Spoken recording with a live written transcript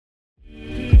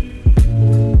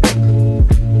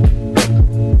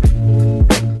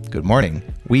Good morning.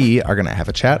 We are going to have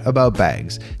a chat about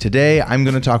bags. Today, I'm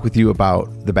going to talk with you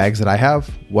about the bags that I have,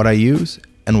 what I use,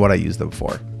 and what I use them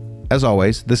for. As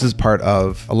always, this is part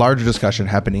of a larger discussion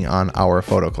happening on our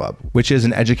Photo Club, which is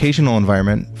an educational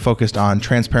environment focused on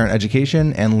transparent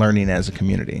education and learning as a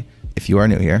community. If you are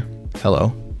new here,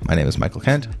 hello, my name is Michael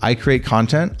Kent. I create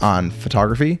content on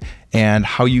photography and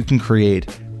how you can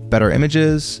create better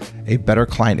images, a better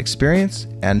client experience,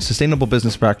 and sustainable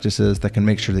business practices that can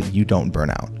make sure that you don't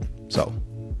burn out. So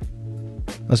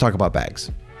let's talk about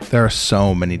bags. There are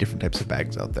so many different types of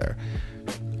bags out there.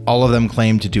 All of them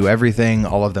claim to do everything.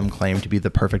 All of them claim to be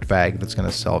the perfect bag that's going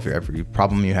to solve every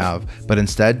problem you have. But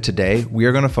instead, today, we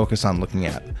are going to focus on looking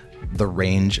at the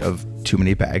range of too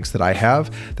many bags that I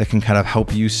have that can kind of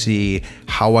help you see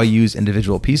how I use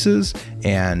individual pieces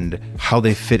and how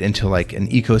they fit into like an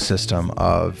ecosystem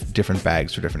of different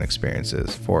bags for different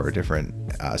experiences for different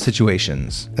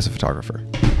situations as a photographer.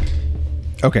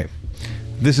 Okay,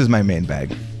 this is my main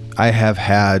bag. I have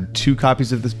had 2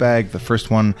 copies of this bag. The first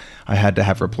one I had to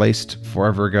have replaced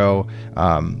forever ago.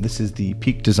 This is the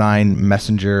Peak Design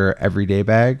Messenger Everyday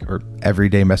Bag, or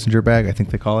Everyday Messenger Bag, I think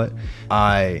they call it.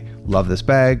 I love this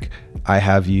bag. I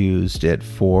have used it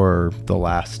for the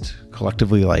last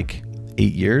collectively like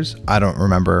 8 years. I don't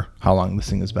remember how long this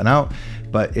thing has been out,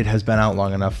 but it has been out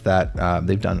long enough that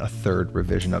they've done a 3rd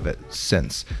revision of it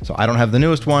since. So I don't have the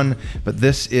newest one, but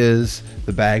this is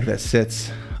the bag that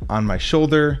sits on my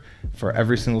shoulder for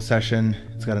every single session.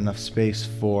 It's got enough space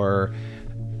for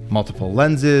multiple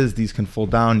lenses. These can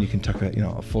fold down. You can tuck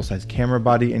a full-size camera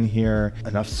body in here.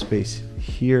 Enough space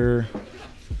here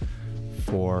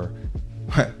for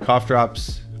cough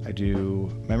drops. I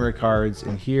do memory cards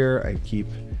in here.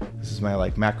 This is my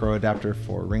like macro adapter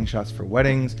for ring shots for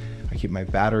weddings. I keep my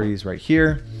batteries right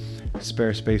here.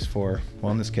 Spare space for,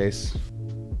 well, in this case,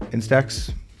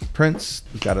 Instax prints.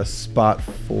 We've got a spot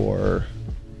for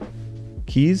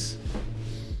keys,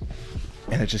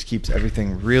 and it just keeps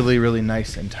everything really, really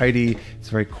nice and tidy. It's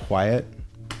very quiet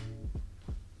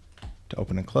to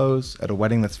open and close. At a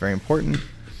wedding, that's very important.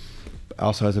 It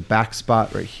also has a back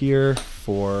spot right here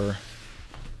for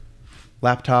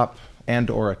laptop and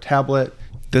or a tablet.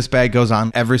 This bag goes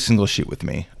on every single shoot with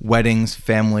me. Weddings,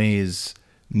 families,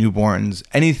 newborns,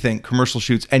 anything, commercial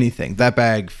shoots, anything. That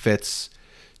bag fits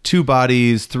 2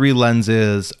 bodies, 3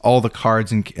 lenses, all the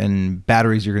cards and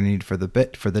batteries you're going to need for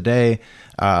the day.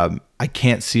 I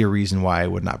can't see a reason why I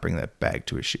would not bring that bag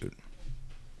to a shoot.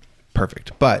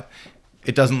 Perfect. But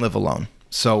it doesn't live alone.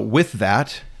 So with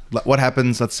that, what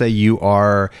happens? Let's say you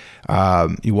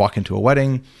walk into a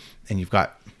wedding and you've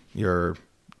got your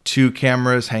 2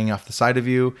 cameras hanging off the side of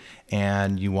you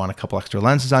and you want a couple extra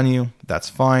lenses on you. That's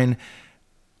fine.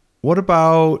 What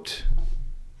about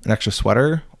an extra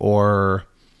sweater or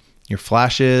your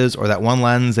flashes or that one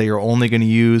lens that you're only going to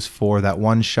use for that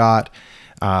one shot?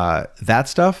 That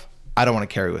stuff I don't want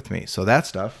to carry with me. So that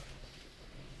stuff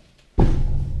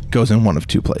goes in one of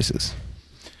 2 places.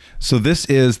 So this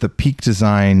is the Peak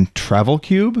Design Travel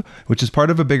Cube, which is part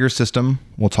of a bigger system.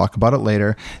 We'll talk about it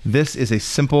later. This is a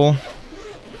simple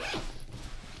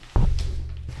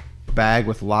bag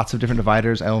with lots of different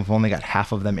dividers. I've only got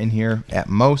half of them in here at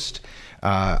most.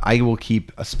 I will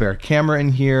keep a spare camera in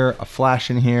here, a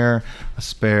flash in here, a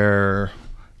spare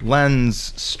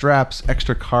lens, straps,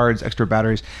 extra cards, extra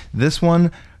batteries. This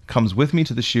one comes with me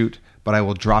to the shoot, but I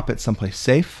will drop it someplace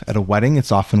safe. At a wedding,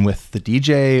 it's often with the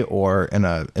DJ or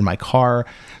in my car,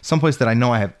 someplace that I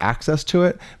know I have access to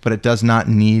it, but it does not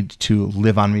need to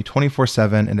live on me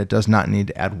 24/7, and it does not need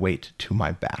to add weight to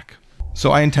my back.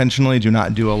 So I intentionally do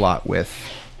not do a lot with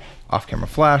off-camera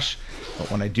flash, but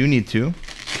when I do need to,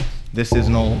 this is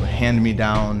an old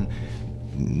hand-me-down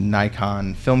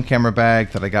Nikon film camera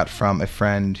bag that I got from a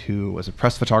friend who was a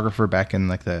press photographer back in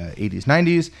like the 80s,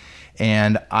 90s.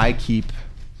 And I keep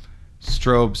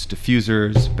strobes,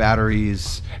 diffusers,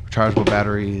 batteries, rechargeable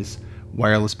batteries,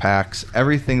 wireless packs,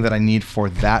 everything that I need for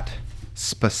that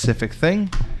specific thing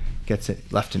gets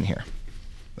it left in here.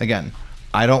 Again,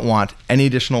 I don't want any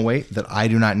additional weight that I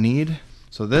do not need.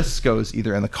 So this goes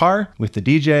either in the car with the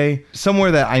DJ,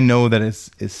 somewhere that I know that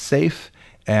is safe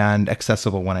and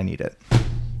accessible when I need it.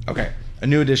 Okay, a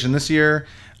new addition this year,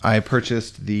 I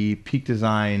purchased the Peak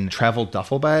Design Travel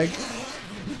Duffel Bag,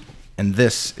 and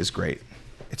this is great.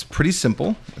 It's pretty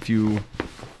simple. If you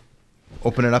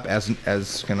open it up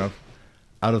as kind of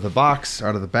out of the box,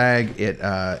 out of the bag,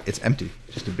 it's empty,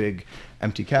 just a big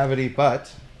empty cavity,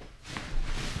 but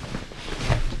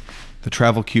the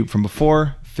travel cube from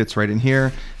before fits right in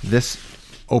here. This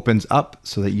opens up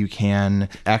so that you can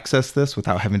access this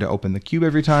without having to open the cube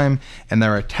every time. And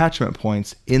there are attachment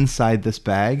points inside this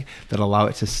bag that allow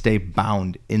it to stay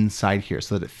bound inside here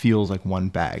so that it feels like one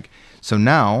bag. So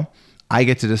now I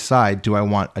get to decide, do I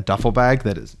want a duffel bag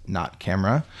that is not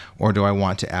camera, or do I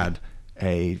want to add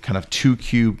a kind of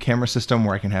 2-cube camera system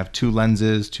where I can have 2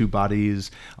 lenses, 2 bodies,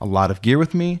 a lot of gear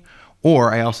with me?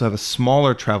 Or I also have a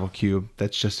smaller travel cube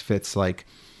that just fits like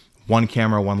 1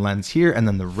 camera, 1 lens here, and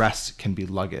then the rest can be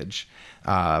luggage.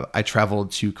 I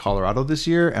traveled to Colorado this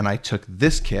year and I took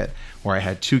this kit where I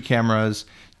had 2 cameras,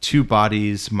 2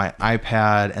 bodies, my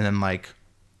iPad, and then like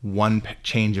 1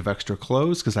 change of extra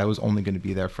clothes because I was only going to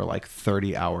be there for like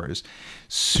 30 hours.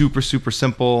 Super, super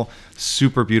simple,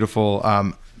 super beautiful.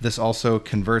 This also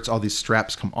converts, all these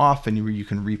straps come off and you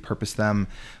can repurpose them.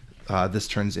 This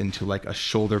turns into like a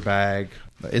shoulder bag,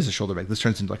 is a shoulder bag. This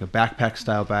turns into like a backpack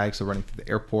style bag. So running through the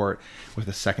airport with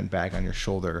a second bag on your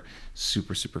shoulder,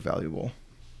 super, super valuable.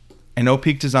 I know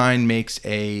Peak Design makes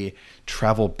a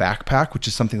travel backpack, which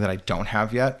is something that I don't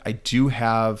have yet. I do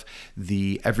have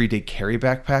the everyday carry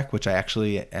backpack, which I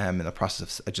actually am in the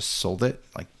process of, I just sold it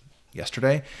like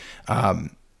yesterday.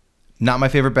 Not my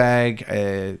favorite bag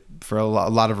for a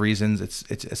lot of reasons. It's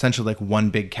essentially like one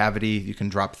big cavity. You can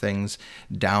drop things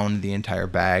down the entire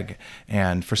bag.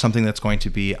 And for something that's going to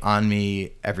be on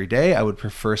me every day, I would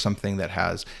prefer something that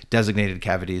has designated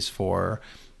cavities for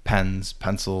pens,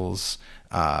 pencils,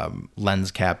 lens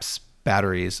caps,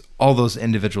 batteries, all those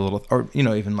individual little, or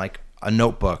even like a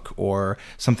notebook or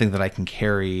something that I can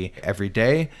carry every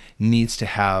day needs to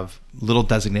have little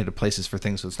designated places for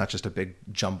things so it's not just a big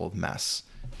jumbled mess.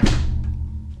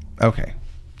 Okay,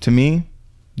 to me,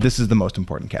 this is the most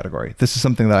important category. This is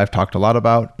something that I've talked a lot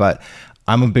about, but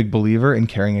I'm a big believer in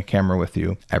carrying a camera with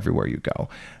you everywhere you go.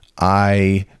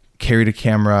 I carried a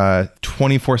camera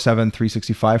 24/7,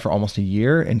 365 for almost a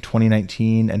year in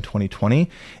 2019 and 2020,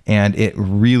 and it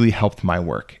really helped my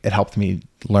work. It helped me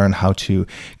learn how to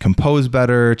compose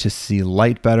better, to see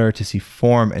light better, to see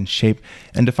form and shape,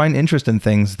 and to find interest in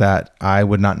things that I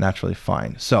would not naturally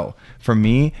find. So for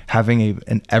me, having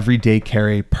an everyday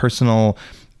carry personal,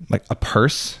 like a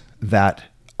purse that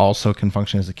also can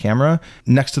function as a camera,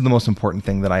 next to the most important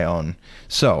thing that I own.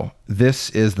 So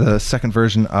this is the second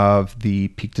version of the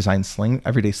Peak Design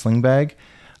everyday sling bag.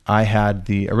 I had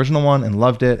the original one and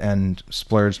loved it and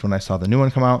splurged when I saw the new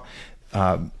one come out.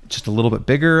 Just a little bit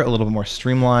bigger, a little bit more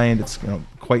streamlined. It's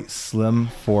quite slim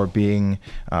for being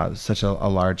such a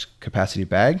large capacity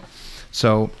bag.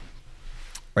 So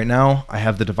right now I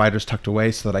have the dividers tucked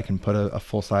away so that I can put a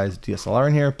full-size DSLR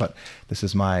in here, but this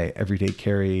is my everyday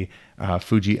carry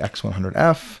Fuji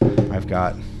X100F. I've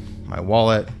got my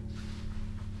wallet.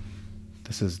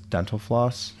 This is dental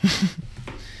floss.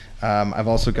 I've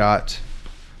also got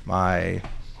my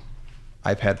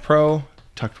iPad Pro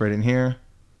tucked right in here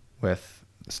with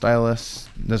the stylus.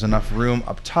 There's enough room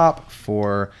up top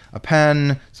for a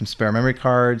pen, some spare memory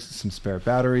cards, some spare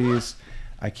batteries.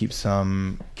 I keep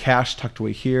some cash tucked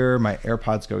away here. My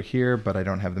AirPods go here, but I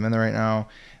don't have them in there right now.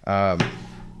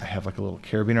 I have like a little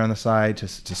carabiner on the side to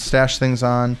stash things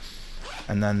on.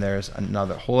 And then there's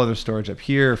another whole other storage up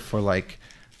here for like,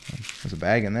 there's a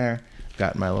bag in there.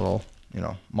 Got my little,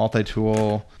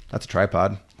 multi-tool. That's a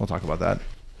tripod. We'll talk about that.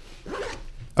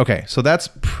 Okay, so that's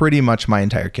pretty much my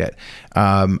entire kit.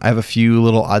 I have a few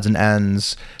little odds and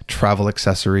ends, travel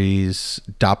accessories,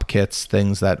 DOP kits,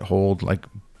 things that hold like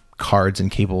cards and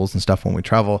cables and stuff when we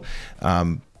travel.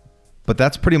 But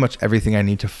that's pretty much everything I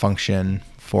need to function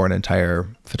for an entire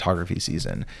photography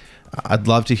season. I'd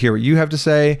love to hear what you have to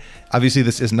say. Obviously,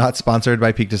 this is not sponsored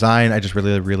by Peak Design. I just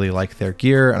really, really like their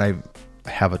gear and I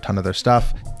have a ton of their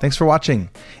stuff. Thanks for watching.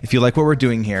 If you like what we're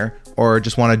doing here or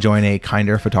just want to join a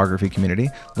kinder photography community,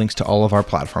 links to all of our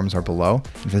platforms are below.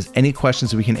 If there's any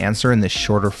questions that we can answer in this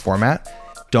shorter format,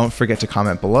 don't forget to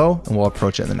comment below and we'll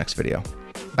approach it in the next video.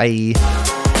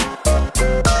 Bye.